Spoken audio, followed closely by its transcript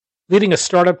Leading a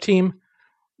startup team?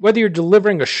 Whether you're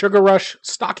delivering a sugar rush,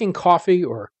 stocking coffee,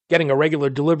 or getting a regular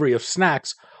delivery of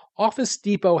snacks, Office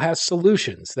Depot has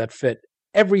solutions that fit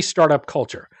every startup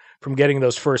culture, from getting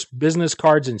those first business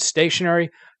cards and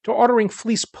stationery to ordering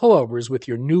fleece pullovers with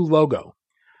your new logo.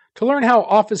 To learn how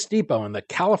Office Depot and the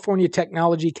California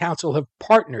Technology Council have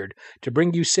partnered to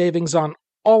bring you savings on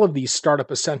all of these startup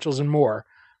essentials and more,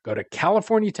 go to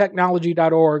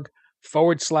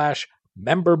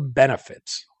californiatechnology.org/member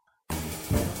benefits.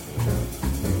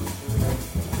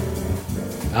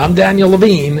 I'm Daniel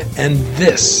Levine, and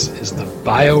this is the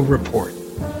Bio Report.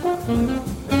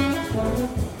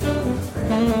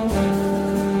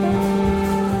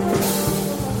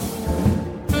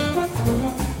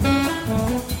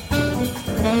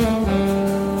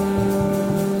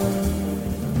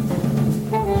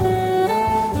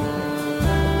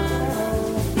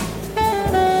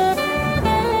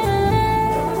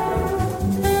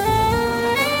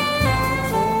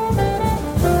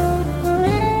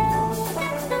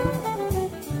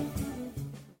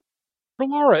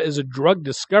 Perlara is a drug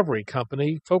discovery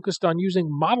company focused on using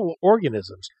model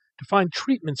organisms to find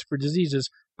treatments for diseases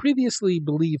previously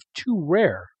believed too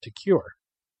rare to cure.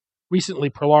 Recently,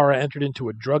 Perlara entered into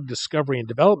a drug discovery and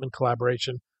development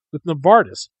collaboration with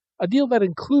Novartis, a deal that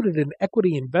included an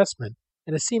equity investment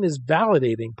and is seen as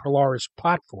validating Perlara's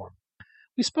platform.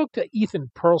 We spoke to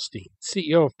Ethan Perlstein,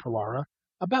 CEO of Perlara,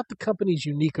 about the company's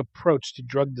unique approach to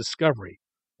drug discovery,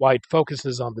 why it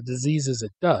focuses on the diseases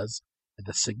it does, and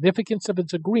the significance of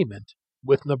its agreement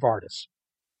with Novartis.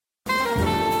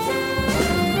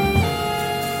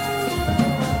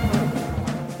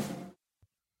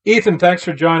 Ethan, thanks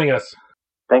for joining us.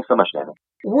 Thanks so much, Danny.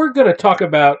 We're going to talk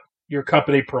about your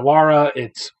company, Perlara,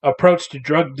 its approach to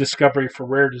drug discovery for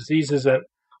rare diseases, and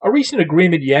a recent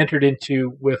agreement you entered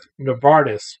into with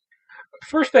Novartis.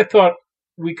 First, I thought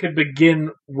we could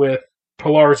begin with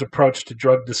Perlara's approach to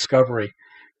drug discovery.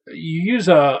 You use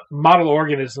model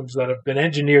organisms that have been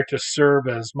engineered to serve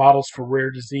as models for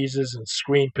rare diseases and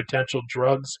screen potential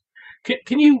drugs.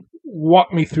 Can you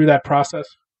walk me through that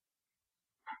process?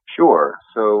 Sure.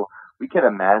 So we can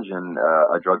imagine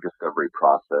a drug discovery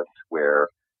process where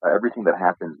everything that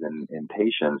happens in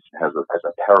patients has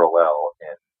a parallel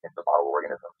in the model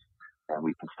organisms. And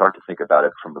we can start to think about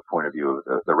it from the point of view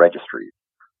of the registries.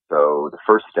 So the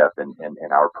first step in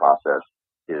our process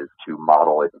is to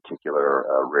model a particular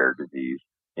rare disease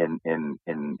in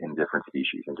different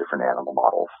species, in different animal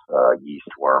models,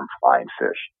 yeast, worm, fly, and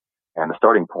fish. And the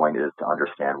starting point is to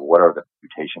understand what are the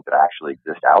mutations that actually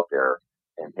exist out there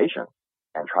in patients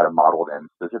and try to model them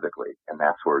specifically. And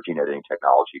that's where gene editing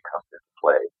technology comes into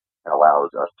play and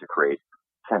allows us to create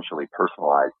essentially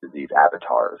personalized disease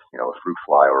avatars, a fruit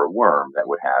fly or a worm that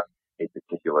would have a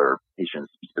particular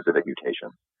patient's specific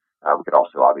mutation. We could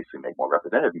also obviously make more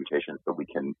representative mutations, but we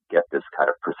can get this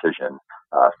kind of precision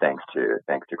thanks to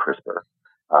CRISPR.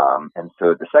 And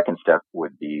so the second step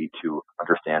would be to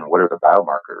understand what are the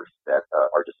biomarkers that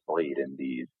are displayed in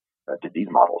these disease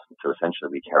models. And so essentially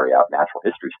we carry out natural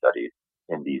history studies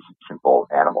in these simple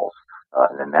animals.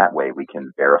 And in that way we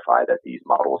can verify that these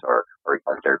models are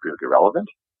therapeutically relevant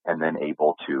and then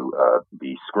able to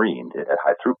be screened at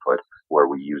high throughput, where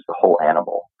we use the whole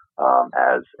animal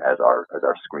as our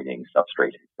screening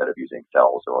substrate instead of using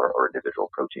cells or individual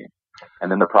proteins.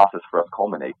 And then the process for us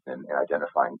culminates in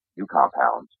identifying new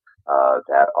compounds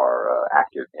that are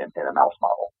active in a mouse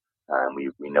model. And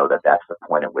we know that that's the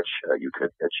point at which you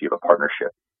could achieve a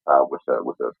partnership with a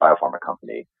biopharma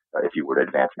company if you were to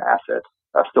advance an asset,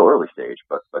 still early stage,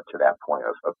 but to that point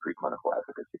of preclinical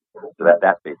efficacy. So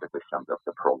that basically sums up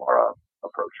the Perlara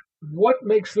approach. What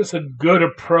makes this a good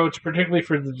approach, particularly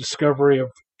for the discovery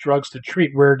of drugs to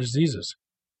treat rare diseases?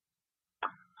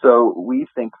 So we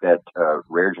think that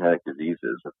rare genetic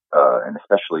diseases, and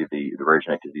especially the rare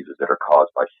genetic diseases that are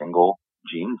caused by single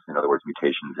genes, in other words,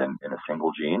 mutations in a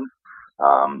single gene,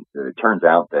 it turns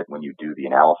out that when you do the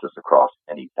analysis across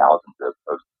many thousands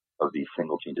of these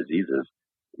single gene diseases,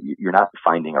 you're not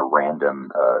finding a random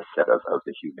set of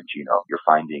the human genome. You're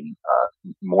finding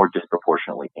more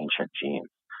disproportionately ancient genes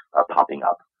popping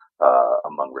up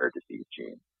among rare disease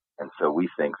genes. And so we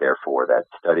think, therefore, that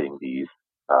studying these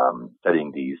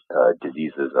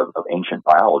diseases of ancient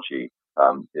biology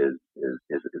is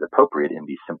appropriate in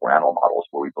these simple animal models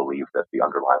where we believe that the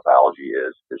underlying biology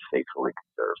is faithfully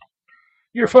conserved.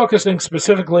 You're focusing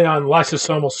specifically on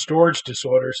lysosomal storage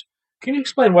disorders. Can you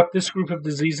explain what this group of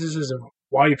diseases is and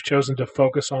why you've chosen to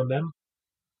focus on them?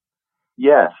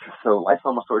 Yes. So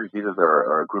lysosomal storage diseases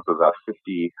are a group of about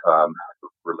 50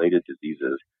 related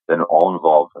diseases that all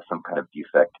involve some kind of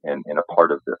defect in a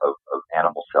part of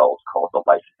animal cells called the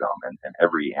lysosome. And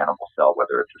every animal cell,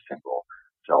 whether it's a single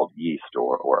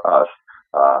us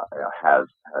has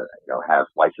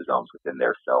lysosomes within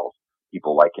their cells.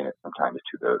 People liken it sometimes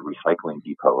to the recycling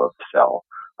depot of the cell,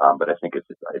 but I think it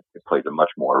plays a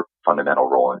much more fundamental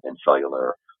role in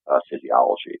cellular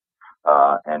physiology.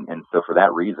 And so for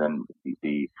that reason,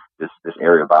 this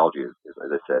area of biology is,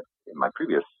 as I said in my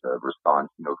previous response,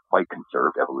 quite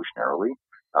conserved evolutionarily.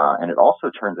 And it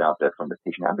also turns out that from the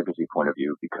patient advocacy point of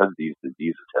view, because these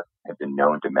diseases have been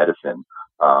known to medicine,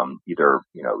 either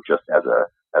just as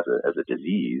a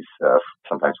disease,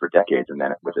 sometimes for decades, and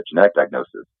then with a genetic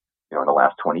diagnosis, in the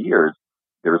last 20 years,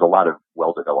 there's a lot of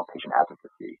well-developed patient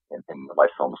advocacy in the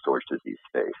lysosomal storage disease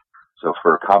space. So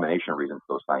for a combination of reasons,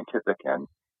 both scientific and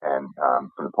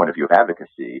from the point of view of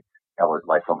advocacy,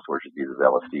 lysosomal storage diseases,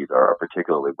 LSDs, are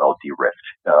particularly well de-risked,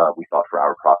 we thought, for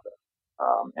our process.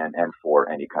 And for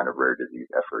any kind of rare disease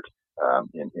effort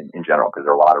in general, because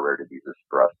there are a lot of rare diseases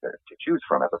for us to choose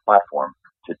from as a platform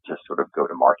to sort of go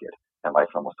to market. And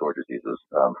lysosomal storage diseases,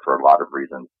 for a lot of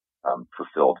reasons,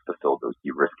 fulfilled those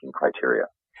de-risking criteria.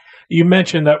 You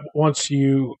mentioned that once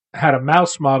you had a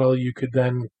mouse model, you could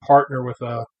then partner with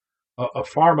a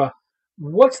pharma.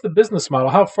 What's the business model?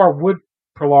 How far would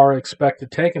Perlara expect to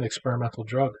take an experimental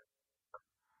drug?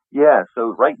 Yeah,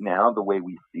 so right now, the way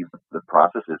we see the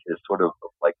process is sort of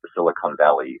like the Silicon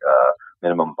Valley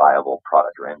minimum viable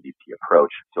product, or MVP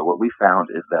approach. So what we found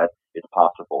is that it's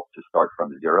possible to start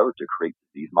from zero to create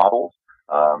disease models,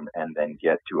 and then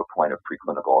get to a point of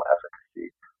preclinical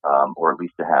efficacy, or at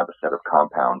least to have a set of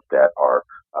compounds that are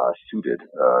suited,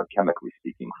 chemically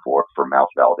speaking, for mouse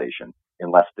validation in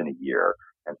less than a year.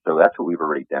 And so that's what we've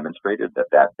already demonstrated,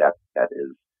 that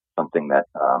is something that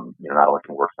not only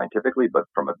can work scientifically, but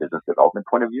from a business development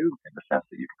point of view, in the sense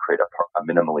that you can create a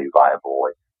minimally viable,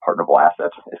 partnerable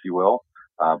asset, if you will.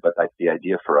 But the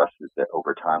idea for us is that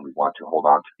over time we want to hold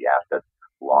on to the assets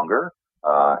longer,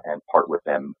 and part with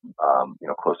them,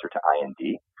 closer to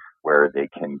IND, where they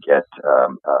can get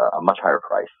a much higher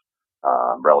price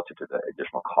relative to the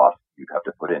additional costs you have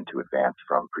to put in to advance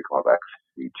from preclinical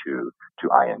efficacy to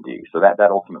IND. So that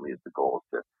ultimately is the goal,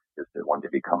 is to want to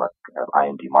become an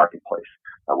IND marketplace,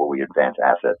 where we advance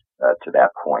assets to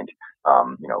that point,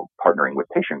 partnering with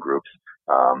patient groups,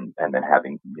 and then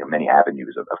having many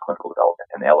avenues of clinical development.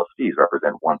 And the LSDs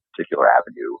represent one particular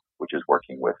avenue, which is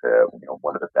working with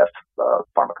one of the best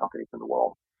pharma companies in the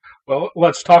world. Well,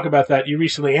 let's talk about that. You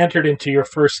recently entered into your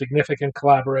first significant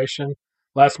collaboration.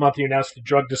 Last month, you announced a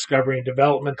drug discovery and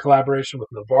development collaboration with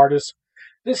Novartis.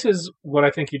 This is what I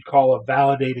think you'd call a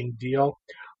validating deal.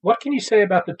 What can you say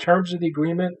about the terms of the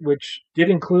agreement, which did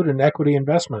include an equity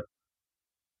investment?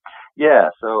 Yeah,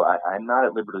 so I'm not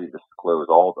at liberty to disclose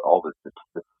all the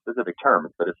specific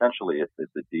terms, but essentially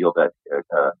it's a deal that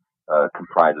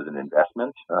comprises an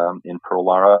investment in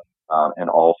Perlara, and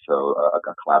also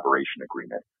a collaboration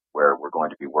agreement where we're going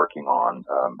to be working on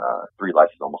 3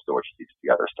 lysosomal storage diseases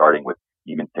together, starting with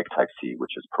Niemann-Pick type C,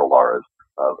 which is Perlara's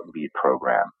lead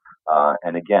program.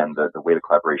 And again, the way the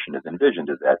collaboration is envisioned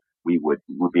is that we would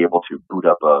be able to boot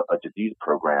up a disease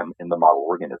program in the model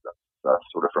organism,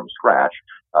 sort of from scratch,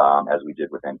 as we did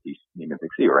with Niemann-Pick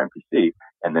C, or NPC,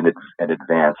 and then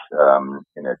advance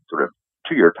in a sort of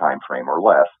 2-year time frame or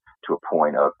less to a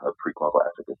point of preclinical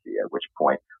efficacy, at which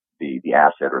point the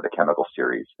asset, or the chemical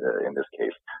series in this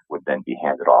case, would then be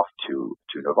handed off to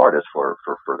Novartis for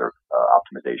further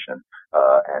optimization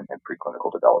and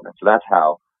preclinical development. So that's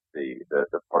how the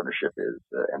partnership is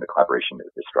and the collaboration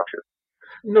is structured.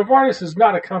 Novartis is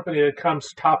not a company that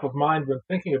comes top of mind when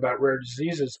thinking about rare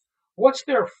diseases. What's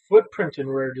their footprint in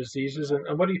rare diseases,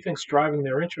 and what do you think is driving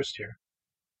their interest here?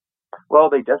 Well,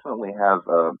 they definitely have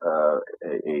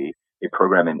a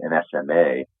program in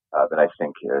SMA that I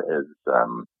think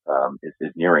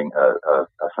is nearing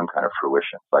some kind of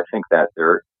fruition. So I think that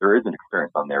there is an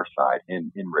experience on their side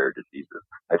in rare diseases.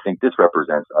 I think this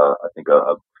represents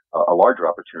a larger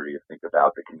opportunity to think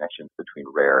about the connections between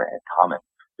rare and common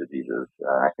diseases.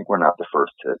 I think we're not the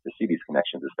first to see these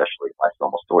connections, especially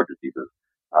lysosomal storage diseases.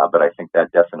 But I think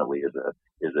that definitely is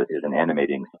an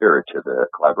animating spirit to the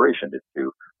collaboration, is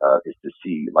to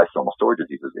see lysosomal storage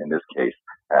diseases in this case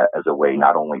as a way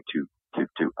not only to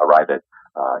arrive at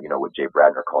what Jay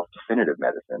Bradner calls definitive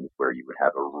medicine, where you would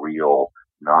have a real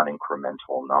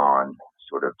non-incremental,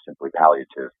 sort of simply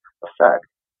palliative effect,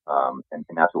 and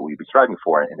that's what we'd be striving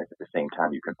for. And at the same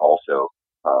time, you can also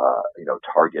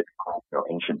target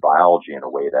ancient biology in a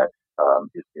way that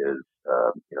is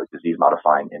disease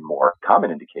modifying in more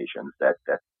common indications that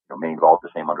may involve the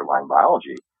same underlying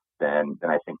biology. Then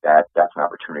I think that's an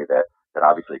opportunity that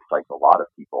obviously excites a lot of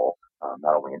people,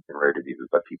 not only in rare diseases,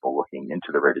 but people looking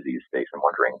into the rare disease space and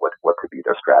wondering what could be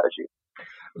their strategy.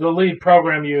 The lead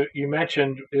program you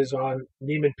mentioned is on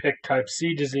Niemann-Pick type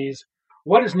C disease.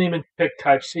 What is Niemann-Pick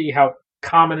type C? How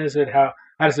common is it? How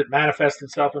does it manifest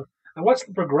itself? And what's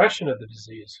the progression of the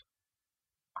disease?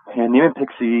 And Niemann-Pick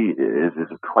is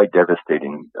quite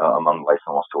devastating among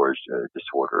lysosomal storage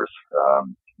disorders.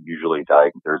 Usually,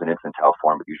 there's an infantile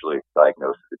form, but usually it's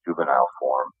diagnosed as a juvenile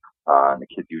form, and the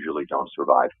kids usually don't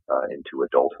survive into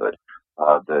adulthood.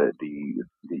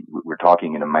 We're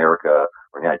talking in America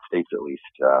or the United States at least,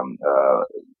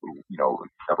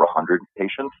 several hundred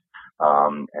patients,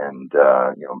 and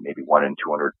maybe 1 in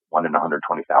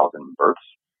 120,000 births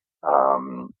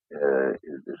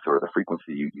is sort of the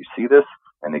frequency you see this.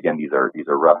 And again, these are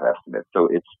rough estimates, so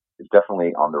it's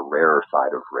definitely on the rarer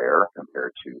side of rare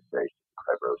compared to say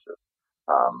fibrosis,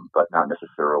 but not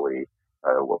necessarily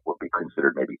what would be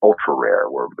considered maybe ultra rare,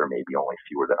 where there may be only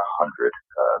fewer than 100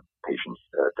 patients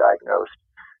diagnosed.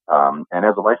 And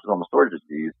as a lysosomal storage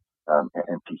disease,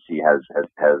 NPC has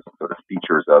sort of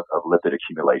features of lipid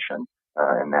accumulation.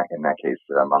 In that case,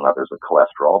 among others, with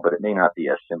cholesterol, but it may not be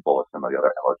as simple as some of the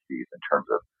other LSDs in terms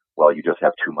of, well, you just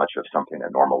have too much of something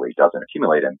that normally doesn't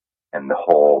accumulate, and the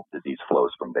whole disease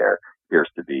flows from there. It appears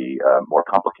to be more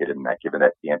complicated than that, given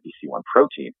that the NPC1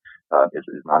 protein is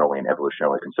not only an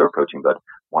evolutionarily conserved protein, but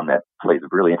one that plays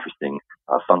a really interesting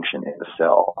function in the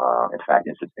cell. In fact,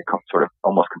 it sort of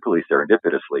almost completely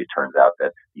serendipitously turns out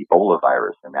that Ebola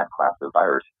virus and that class of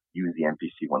virus use the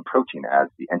NPC1 protein as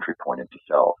the entry point into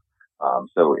cells.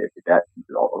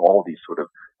 All these sort of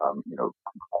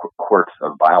quirks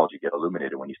of biology get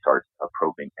illuminated when you start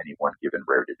probing any one given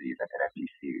rare disease, and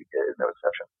NPC is no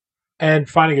exception. And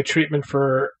finding a treatment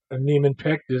for a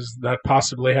Niemann-Pick, does that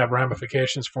possibly have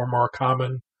ramifications for more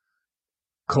common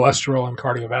cholesterol and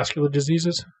cardiovascular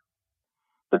diseases?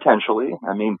 Potentially.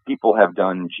 I mean, people have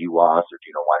done GWAS or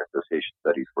genome-wide association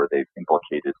studies where they've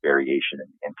implicated variation in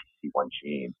the NPC1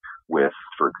 gene with,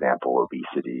 for example,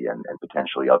 obesity and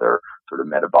potentially other sort of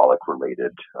metabolic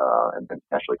related and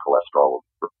potentially cholesterol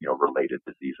related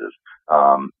diseases.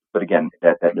 But again,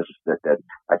 that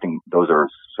I think those are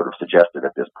sort of suggested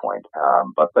at this point.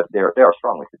 But they are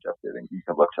strongly suggested, and you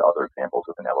can look to other examples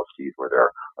within LFCs where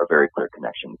there are very clear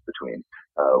connections between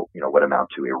what amount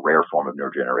to a rare form of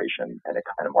neurodegeneration and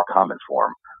a more common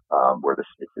form where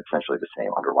it's essentially the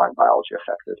same underlying biology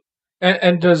affected.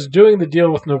 And does doing the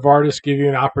deal with Novartis give you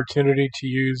an opportunity to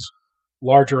use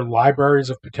larger libraries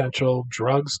of potential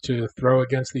drugs to throw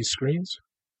against these screens?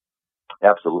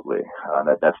 Absolutely.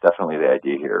 That's definitely the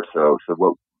idea here. So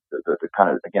what the kind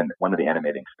of, again, one of the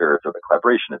animating spirits of the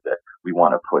collaboration is that we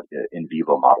want to put in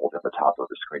vivo models at the top of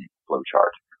the screening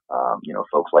flowchart.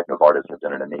 Folks like Novartis have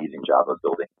done an amazing job of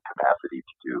building capacity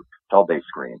to do cell-based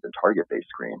screens and target-based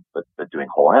screens, but doing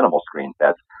whole animal screens,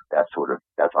 that's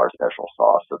our special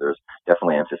sauce. So there's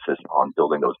definitely emphasis on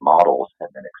building those models and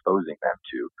then exposing them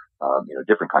to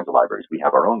different kinds of libraries. We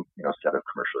have our own set of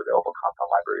commercially available compound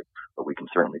libraries, but we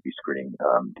can certainly be screening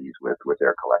these with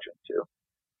their collections too.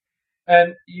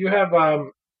 And you have,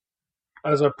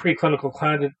 as a preclinical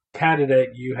candidate,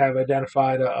 you have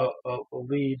identified a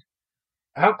lead.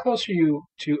 How close are you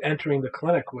to entering the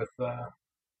clinic with the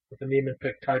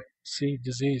Niemann-Pick type C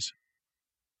disease?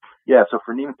 Yeah, so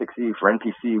for Niemann-Pick C, for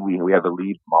NPC, we have a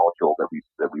lead molecule that we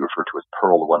refer to as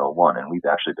Pearl 101, and we've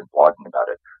actually been blogging about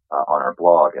it on our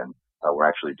blog, and we're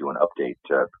actually doing an update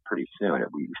pretty soon.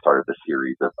 We started the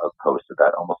series of posts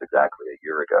about almost exactly a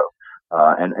year ago,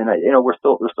 and we're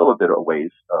still a bit of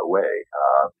ways away.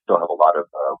 Still have a lot of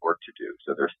work to do.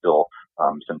 So there's still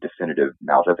some definitive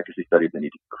mouse efficacy studies that need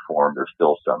to be performed. There's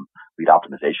still some lead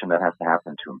optimization that has to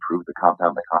happen to improve the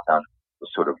compound. The compound was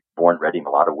sort of born ready in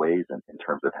a lot of ways in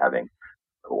terms of having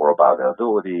oral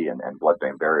bioavailability and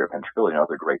blood-brain barrier penetrability and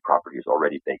other great properties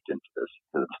already baked into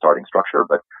the starting structure,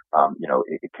 but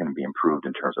it can be improved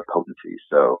in terms of potency.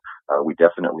 So we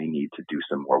definitely need to do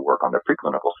some more work on the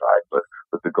preclinical side, but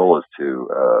the goal is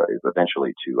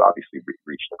eventually to obviously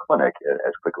reach the clinic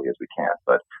as quickly as we can.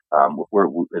 But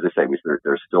as I say,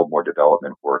 there's still more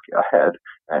development work ahead,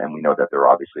 and we know that there are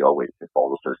obviously always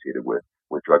pitfalls associated with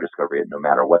drug discovery, no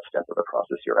matter what step of the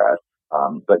process you're at.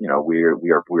 But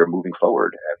we're moving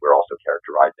forward, and we're also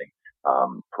characterizing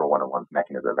Pearl 101's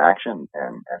mechanism of action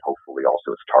and hopefully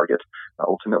also its target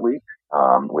ultimately,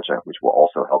 which will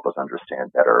also help us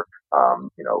understand better,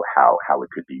 how it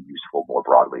could be useful more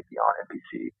broadly beyond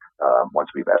NPC once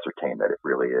we've ascertained that it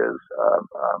really is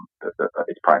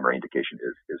its primary indication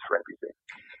is for NPC.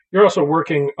 You're also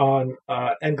working on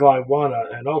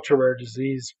NGLY1, an ultra rare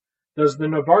disease. Does the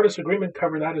Novartis agreement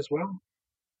cover that as well?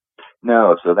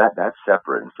 No, so that's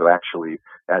separate, and so actually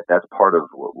that's part of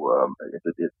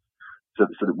So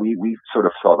that we sort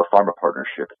of saw the pharma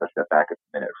partnership, if I step back a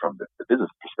minute from the business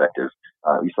perspective,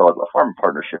 we saw a pharma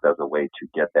partnership as a way to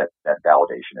get that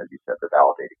validation, as you said, the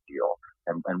validating deal.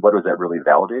 And what was that really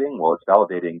validating? Well, it's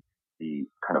validating the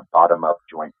kind of bottom-up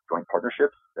joint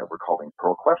partnerships that we're calling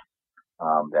PearlQuest,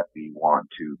 that we want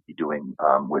to be doing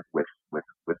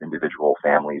with individual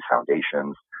families,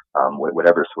 foundations,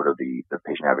 whatever sort of the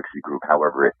patient advocacy group,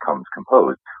 however it comes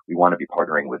composed. We want to be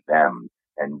partnering with them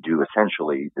and do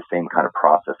essentially the same kind of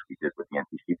process we did with the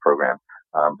NPC program,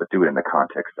 but do it in the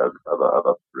context of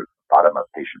a bottom-up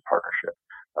patient partnership.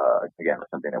 Again, with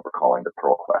something that we're calling the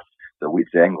PearlQuest. So we'd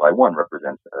say Angle 1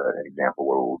 represents an example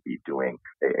where we'll be doing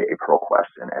a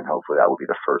PearlQuest, and hopefully that will be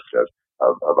the first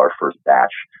of our first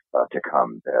batch to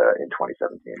come in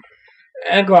 2017.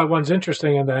 Angle 1's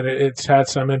interesting in that it's had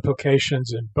some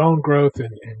implications in bone growth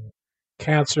and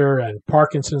cancer and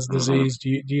Parkinson's disease.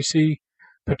 Do you see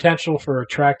potential for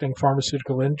attracting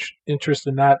pharmaceutical interest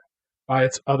in that by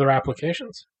its other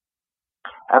applications?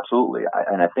 Absolutely,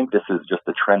 and I think this is just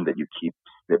a trend that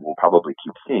we'll probably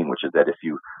keep seeing, which is that if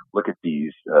you look at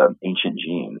these ancient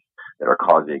genes that are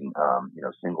causing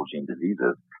single gene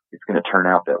diseases, it's going to turn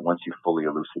out that once you fully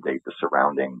elucidate the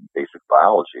surrounding basic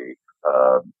biology,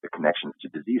 the connections to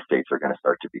disease states are going to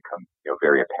start to become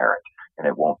very apparent, and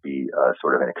it won't be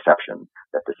sort of an exception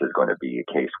that this is going to be a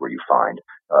case where you find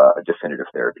a definitive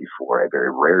therapy for a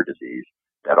very rare disease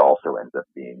that also ends up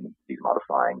being disease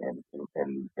modifying in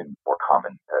more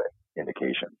common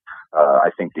indications.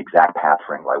 I think the exact path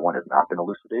for Angle 1 has not been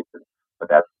elucidated, but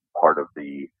that's part of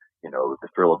the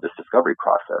thrill of this discovery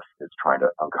process, is trying to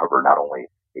uncover not only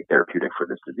a therapeutic for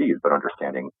this disease, but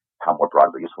understanding how more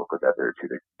broadly useful could that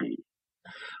therapeutic be.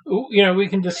 We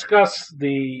can discuss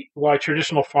why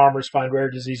traditional farmers find rare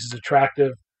diseases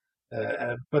attractive,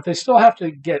 but they still have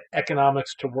to get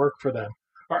economics to work for them.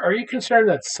 Are you concerned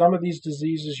that some of these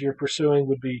diseases you're pursuing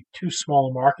would be too small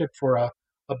a market for a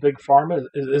big pharma?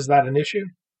 Is that an issue?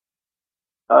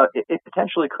 It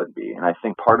potentially could be, and I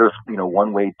think part of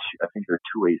one way I think there are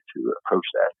two ways to approach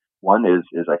that. One is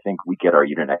I think we get our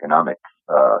unit economics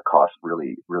costs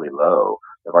really low.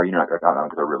 If our unit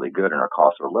economics are really good and our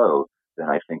costs are low, then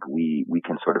I think we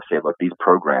can sort of say, look, these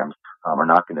programs are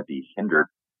not going to be hindered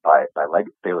by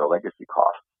failure legacy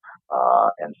costs.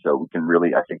 And so we can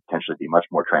really, I think, potentially be much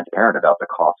more transparent about the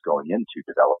costs going into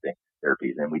developing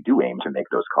therapies, and we do aim to make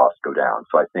those costs go down.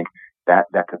 So I think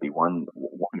that could be one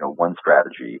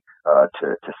strategy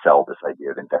to sell this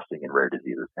idea of investing in rare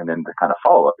diseases. And then the kind of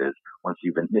follow-up is, once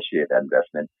you've initiated that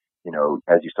investment,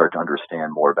 as you start to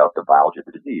understand more about the biology of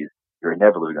the disease, you're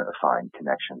inevitably going to find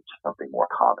connections to something more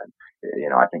common.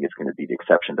 I think it's going to be the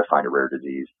exception to find a rare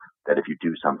disease that if you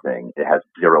do something, it has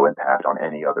zero impact on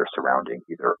any other surrounding,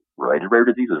 either related rare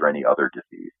diseases or any other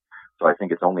disease. So I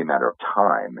think it's only a matter of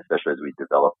time, especially as we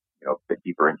develop, a bit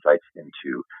deeper insights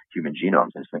into human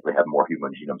genomes and simply have more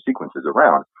human genome sequences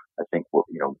around. I think we'll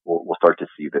start to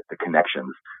see that the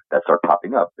connections that start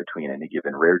popping up between any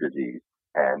given rare disease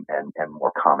and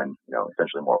more common,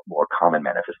 essentially more common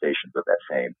manifestations of that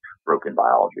same broken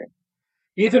biology.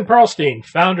 Ethan Perlstein,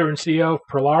 founder and CEO of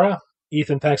Perlara.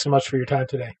 Ethan, thanks so much for your time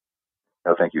today.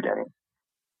 No, thank you, Danny.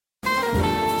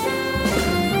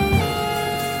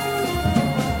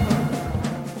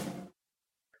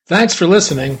 Thanks for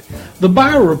listening. The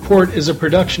Bio Report is a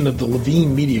production of the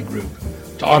Levine Media Group.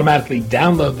 To automatically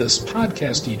download this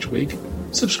podcast each week,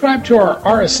 subscribe to our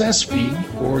RSS feed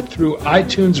or through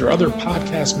iTunes or other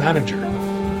podcast manager.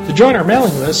 To join our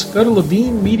mailing list, go to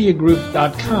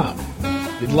levinemediagroup.com.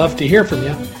 We'd love to hear from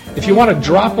you. If you want to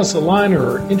drop us a line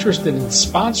or are interested in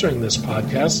sponsoring this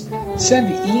podcast,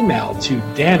 send an email to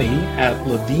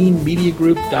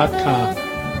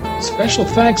danny@levinemediagroup.com. Special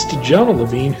thanks to Jonah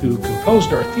Levine, who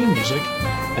composed our theme music,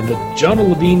 and the Jonah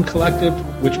Levine Collective,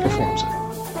 which performs it.